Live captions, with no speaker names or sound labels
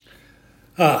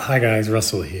Hi guys,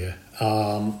 Russell here.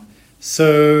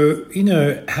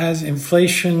 Has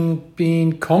inflation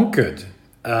been conquered?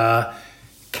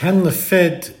 Can the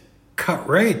Fed cut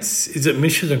rates? Is it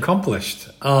mission accomplished?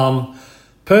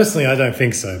 Personally, I don't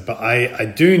think so, but I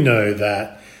do know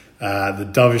that the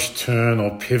dovish turn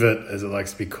or pivot, as it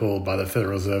likes to be called by the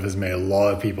Federal Reserve, has made a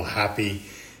lot of people happy.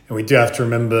 And we do have to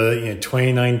remember,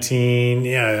 2019,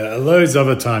 loads of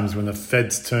other times when the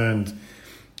Fed's turned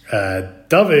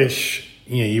dovish,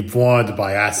 you've wanted to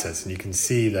buy assets, and you can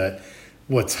see that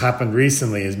what's happened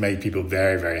recently has made people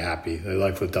very, very happy. They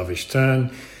like the dovish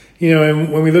turn.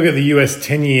 And when we look at the US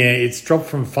 10-year, it's dropped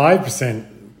from 5%,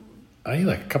 I think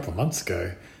like a couple of months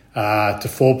ago, to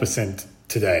 4%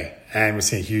 today. And we're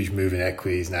seeing a huge move in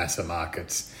equities and asset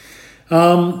markets.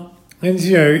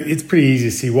 It's pretty easy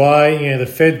to see why. The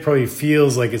Fed probably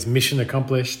feels like it's mission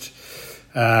accomplished.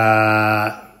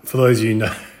 For those of you who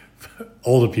know,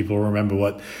 older people remember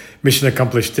what mission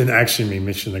accomplished didn't actually mean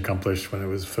mission accomplished when it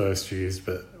was first used,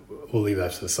 but we'll leave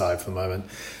that to the side for the moment.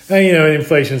 And,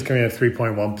 inflation is coming at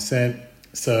 3.1%.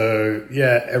 So,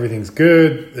 everything's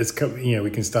good.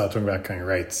 We can start talking about cutting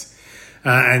rates.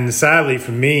 And sadly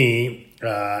for me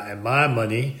and my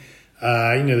money, the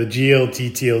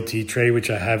GLT, TLT trade,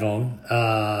 which I have on,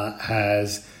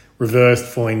 has reversed,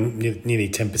 falling nearly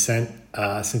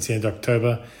 10% since the end of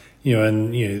October.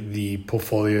 The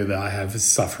portfolio that I have is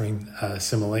suffering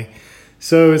similarly.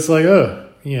 So it's like,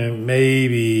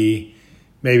 maybe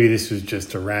this was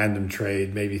just a random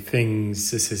trade. Maybe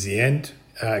this is the end.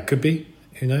 It could be.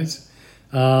 Who knows?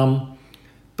 But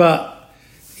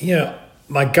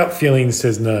my gut feeling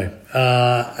says no.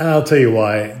 And I'll tell you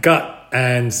why. Gut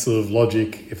and sort of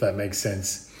logic, if that makes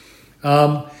sense.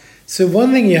 So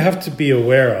one thing you have to be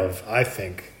aware of, I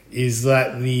think, is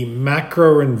that the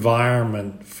macro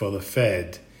environment for the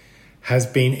Fed has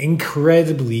been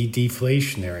incredibly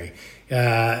deflationary.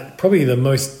 Probably the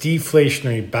most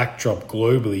deflationary backdrop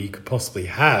globally you could possibly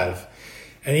have.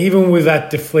 And even with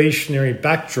that deflationary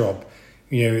backdrop,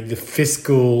 the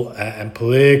fiscal and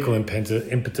political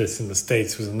impetus in the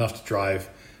States was enough to drive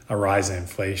a rise in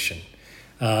inflation.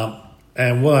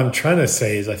 And what I'm trying to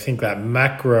say is I think that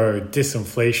macro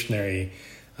disinflationary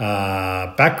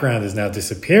background is now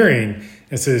disappearing,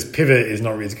 and so this pivot is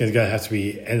not really, it's going to have to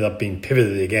be end up being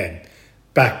pivoted again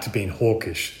back to being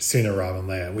hawkish sooner rather than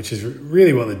later, which is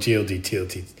really what the GLD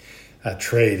TLT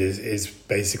trade is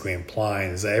basically implying,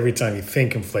 is that every time you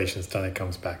think inflation's done, it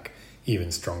comes back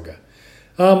even stronger.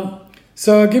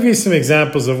 So I'll give you some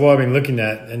examples of what I've been looking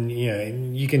at, and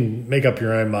you can make up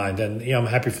your own mind. And I'm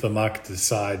happy for the market to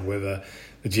decide whether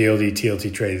the GLD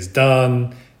TLT trade is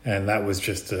done and that was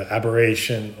just an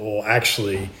aberration, or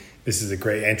actually this is a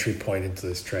great entry point into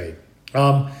this trade.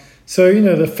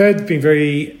 The Fed's been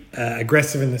very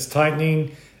aggressive in this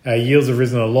tightening. Yields have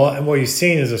risen a lot, and what you've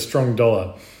seen is a strong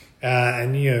dollar.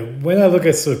 When I look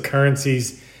at sort of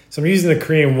currencies, so I'm using the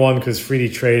Korean won because it's freely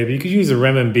traded, but you could use the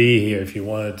renminbi here if you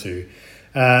wanted to.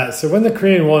 So when the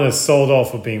Korean won has sold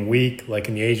off of being weak, like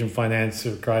in the Asian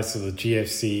financial crisis, the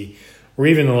GFC, or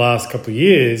even the last couple of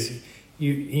years,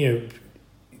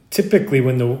 typically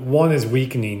when the won is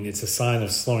weakening, it's a sign of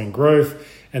slowing growth,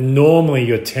 and normally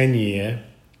your 10-year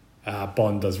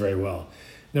bond does very well.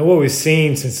 Now, what we've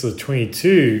seen since the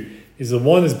 22 is the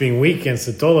won has been weak against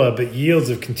the dollar, but yields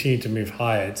have continued to move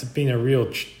higher. It's been a real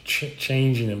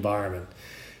changing environment.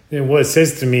 And what it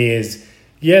says to me is,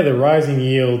 the rising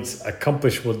yields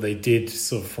accomplished what they did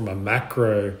sort of from a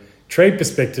macro trade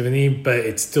perspective, but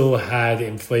it still had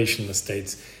inflation in the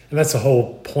States. And that's the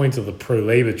whole point of the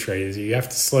pro-labor trade, is you have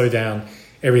to slow down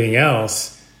everything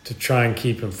else to try and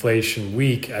keep inflation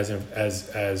weak as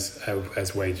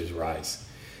wages rise.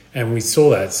 And we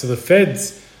saw that. So the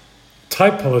Fed's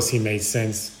tight policy made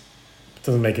sense. It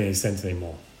doesn't make any sense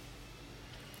anymore.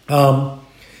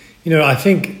 I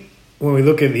think when we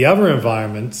look at the other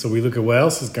environments, so we look at what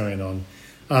else is going on,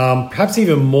 perhaps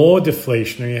even more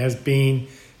deflationary has been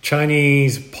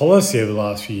Chinese policy over the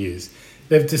last few years.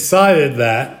 They've decided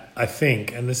that, I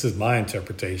think, and this is my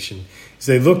interpretation, is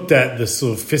they looked at the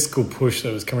sort of fiscal push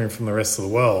that was coming from the rest of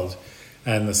the world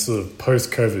and the sort of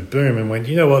post-COVID boom and went,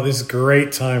 this is a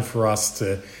great time for us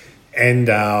to end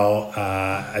our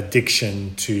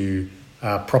addiction to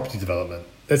property development.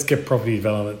 Let's get property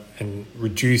development and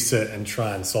reduce it and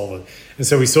try and solve it. And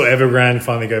so we saw Evergrande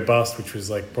finally go bust, which was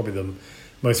like probably the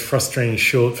most frustrating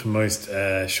short for most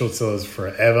short sellers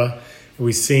forever.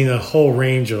 We've seen a whole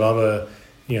range of other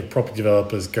property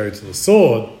developers go to the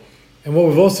sword. And what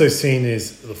we've also seen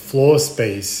is the floor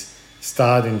space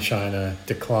start in China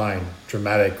decline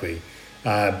dramatically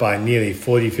by nearly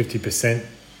 40-50%.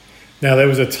 Now, there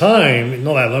was a time,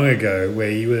 not that long ago,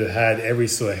 where you would have had every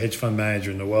sort of hedge fund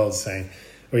manager in the world saying,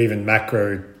 or even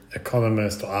macro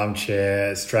economist or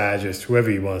armchair strategist, whoever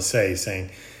you want to say,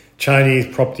 saying Chinese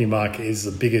property market is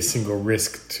the biggest single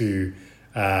risk to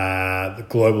the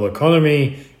global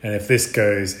economy, and if this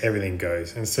goes, everything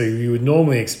goes. And so you would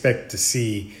normally expect to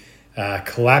see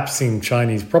collapsing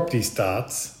Chinese property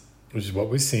starts, which is what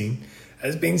we're seeing,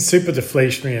 as being super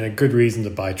deflationary and a good reason to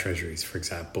buy treasuries, for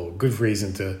example, a good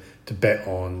reason to bet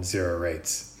on zero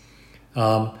rates.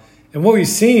 And what we've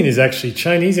seen is actually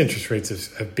Chinese interest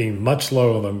rates have been much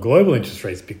lower than global interest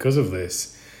rates because of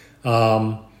this.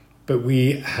 But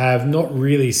we have not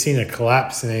really seen a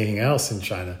collapse in anything else in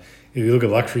China. If you look at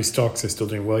luxury stocks, they're still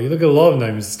doing well. You look at a lot of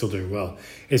names, they're still doing well.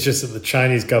 It's just that the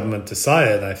Chinese government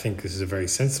decided, and I think this is a very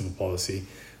sensible policy,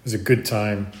 it was a good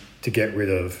time to get rid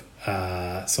of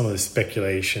some of the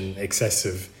speculation,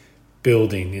 excessive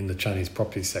building in the Chinese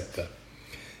property sector.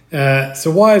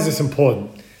 So why is this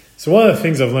important? So one of the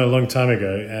things I've learned a long time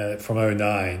ago from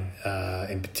 2009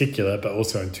 in particular, but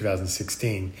also in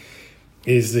 2016,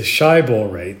 is the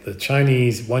Shibor rate, the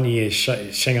Chinese one-year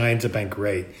Shanghai Interbank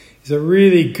rate, is a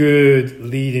really good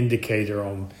lead indicator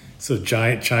on sort of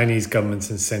giant Chinese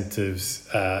government's incentives,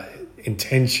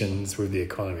 intentions with the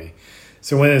economy.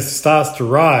 So when it starts to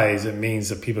rise, it means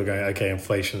that people are going, okay,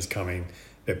 inflation's coming.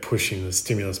 They're pushing the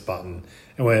stimulus button.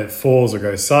 And when it falls or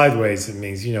goes sideways, it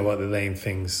means, you know what, they're letting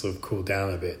things sort of cool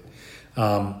down a bit.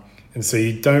 And so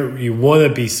you want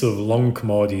to be sort of long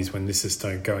commodities when this is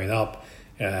going up,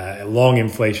 long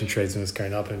inflation trades when it's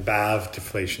going up, and BAV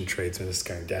deflation trades when it's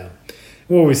going down.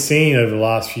 What we've seen over the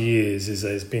last few years is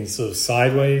that it's been sort of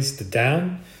sideways to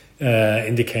down,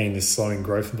 indicating this slowing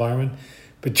growth environment.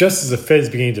 But just as the Fed is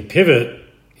beginning to pivot,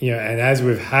 and as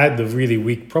we've had the really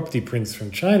weak property prints from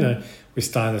China, we're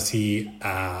starting to see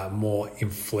more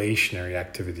inflationary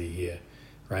activity here,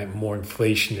 right? More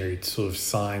inflationary sort of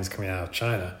signs coming out of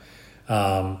China.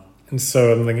 And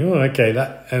so I'm thinking,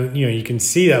 okay, you can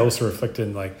see that also reflected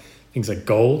in like things like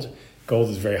gold. Gold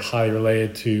is very highly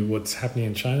related to what's happening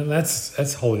in China, and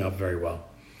that's holding up very well.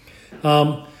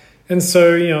 And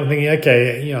so, I'm thinking,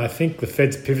 okay, I think the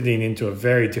Fed's pivoting into a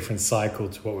very different cycle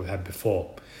to what we've had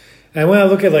before. And when I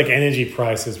look at like energy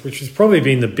prices, which has probably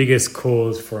been the biggest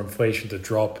cause for inflation to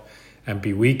drop and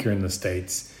be weaker in the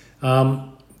States,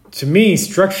 to me,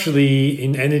 structurally,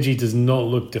 in energy does not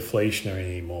look deflationary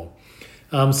anymore.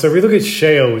 So if we look at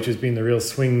shale, which has been the real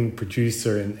swing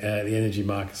producer in the energy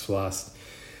markets for the last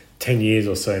 10 years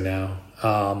or so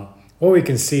now, what we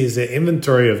can see is the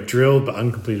inventory of drilled but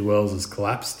uncompleted wells has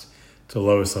collapsed to the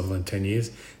lowest level in 10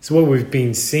 years. So what we've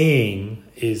been seeing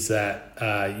is that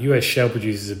US shale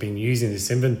producers have been using this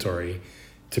inventory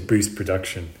to boost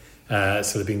production. So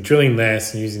they've been drilling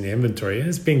less and using the inventory, and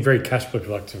it's been very cash flow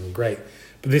productive and great.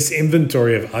 But this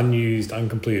inventory of unused,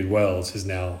 uncompleted wells is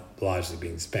now largely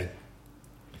being spent.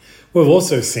 What we've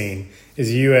also seen is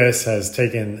the US has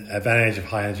taken advantage of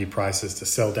high energy prices to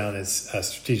sell down its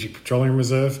strategic petroleum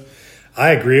reserve.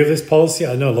 I agree with this policy.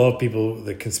 I know a lot of people,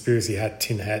 the conspiracy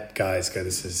tin hat guys, go,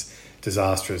 this is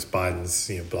disastrous, Biden's,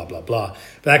 blah, blah, blah.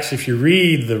 But actually, if you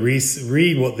read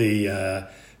what the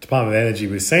Department of Energy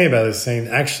was saying about it, saying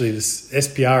actually this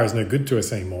SPR is no good to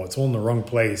us anymore. It's all in the wrong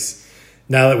place.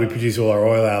 Now that we produce all our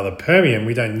oil out of the Permian,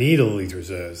 we don't need all these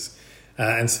reserves.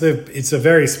 And so it's a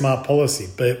very smart policy.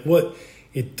 But what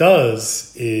it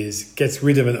does is gets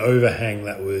rid of an overhang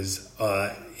that was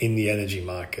in the energy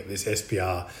market. This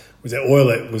SPR was that oil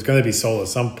that was going to be sold at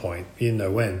some point. You didn't know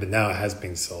when, but now it has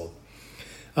been sold.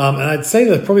 And I'd say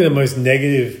that probably the most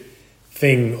negative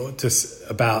thing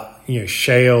about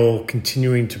shale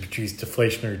continuing to produce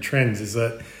deflationary trends is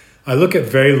that I look at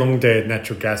very long-dated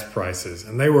natural gas prices,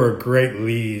 and they were a great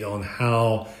lead on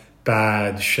how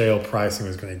bad shale pricing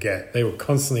was going to get. They were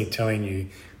constantly telling you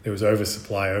there was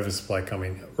oversupply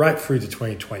coming right through to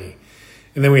 2020.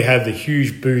 And then we had the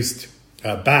huge boost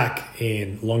back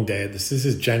in long-dated. This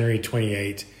is January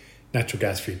 28 natural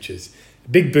gas futures.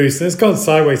 Big boost, and it's gone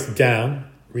sideways to down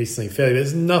recently. Fairly,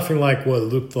 there's nothing like what it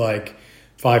looked like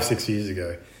 5-6 years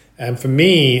ago. And for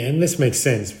me, and this makes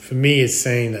sense, for me it's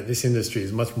saying that this industry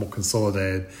is much more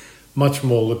consolidated, much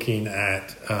more looking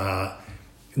at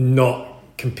not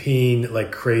competing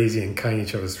like crazy and cutting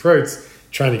each other's throats,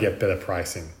 trying to get better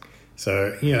pricing.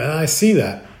 So, and I see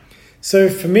that. So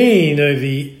for me,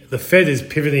 the Fed is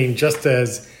pivoting just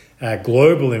as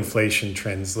global inflation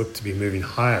trends look to be moving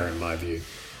higher in my view.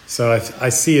 So I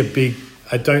see a very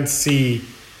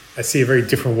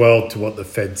different world to what the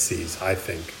Fed sees, I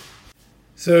think.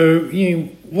 So,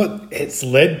 what it's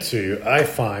led to, I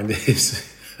find, is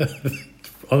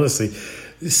honestly,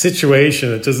 this situation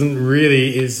that doesn't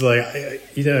really is like,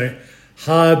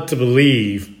 hard to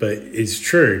believe, but it's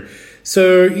true.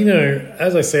 So,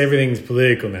 as I say, everything's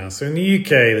political now. So in the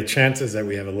UK, the chances that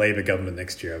we have a Labour government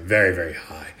next year are very, very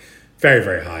high. Very,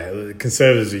 very high. The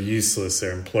Conservatives are useless.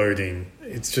 They're imploding.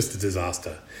 It's just a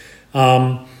disaster.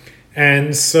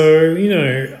 And so,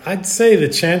 I'd say the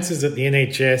chances that the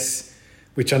NHS,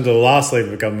 which under the last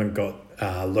Labour government got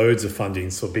loads of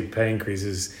funding, saw big pay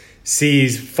increases,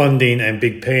 sees funding and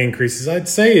big pay increases, I'd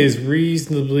say is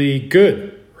reasonably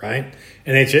good, right?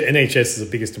 NHS is the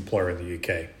biggest employer in the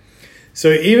UK.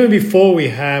 So even before we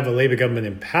have a Labour government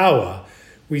in power,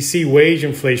 we see wage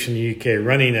inflation in the UK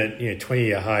running at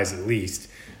 20-year highs at least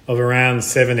of around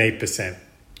 7-8%.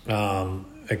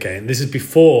 Okay, and this is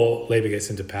before Labour gets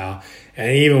into power,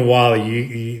 and even while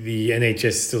the NHS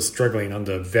is still struggling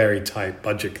under very tight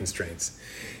budget constraints.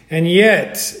 And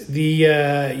yet,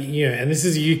 and this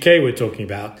is the UK we're talking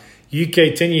about,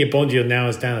 UK 10-year bond yield now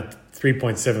is down at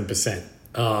 3.7%.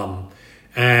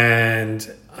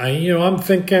 And I'm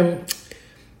thinking,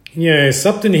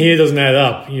 something here doesn't add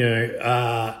up.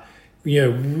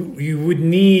 You would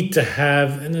need to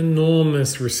have an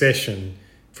enormous recession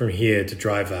from here to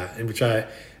drive that, and which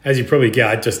as you probably get,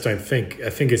 I just don't think. I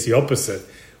think it's the opposite.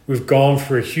 We've gone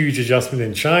for a huge adjustment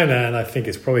in China, and I think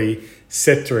it's probably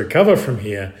set to recover from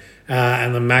here.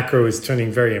 And the macro is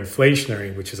turning very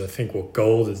inflationary, which is, I think, what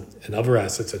gold and other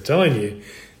assets are telling you.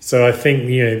 So I think,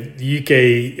 the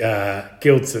UK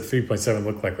gilts at 3.7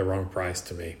 look like the wrong price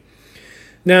to me.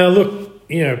 Now, look,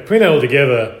 putting that all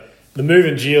together, the move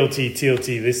in GLT,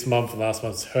 TLT this month and last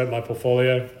month hurt my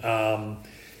portfolio.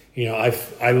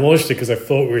 I launched it because I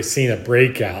thought we were seeing a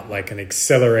breakout, like an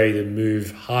accelerated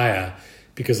move higher,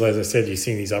 because, as I said, you're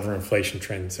seeing these other inflation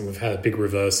trends, and we've had a big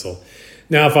reversal.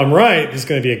 Now, if I'm right, this is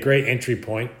going to be a great entry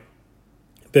point.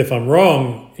 But if I'm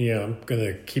wrong, I'm going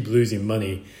to keep losing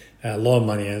money, a lot of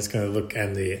money, and it's going to look,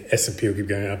 and the S&P will keep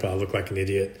going up, and I'll look like an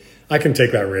idiot. I can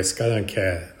take that risk. I don't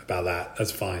care about that.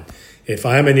 That's fine. If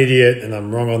I am an idiot and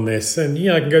I'm wrong on this, then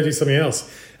I can go do something else.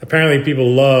 Apparently,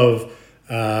 people love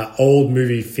old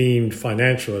movie themed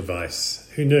financial advice.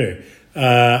 Who knew?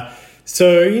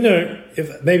 So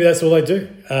if maybe that's all I do.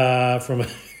 From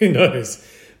who knows?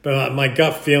 But my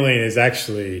gut feeling is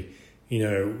actually,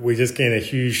 we're just getting a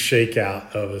huge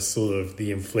shakeout of a sort of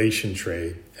the inflation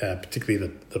trade,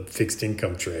 particularly the fixed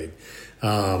income trade,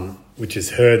 which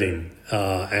is hurting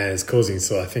and is causing,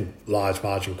 I think, large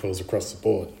margin calls across the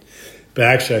board. But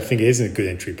actually, I think it isn't a good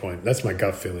entry point. That's my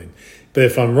gut feeling. But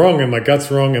if I'm wrong and my gut's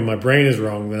wrong and my brain is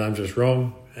wrong, then I'm just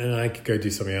wrong, and I could go do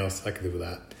something else. I could live with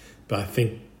that. But I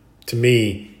think, to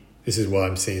me, this is what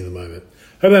I'm seeing at the moment.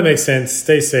 Hope that makes sense.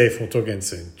 Stay safe. We'll talk again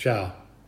soon. Ciao.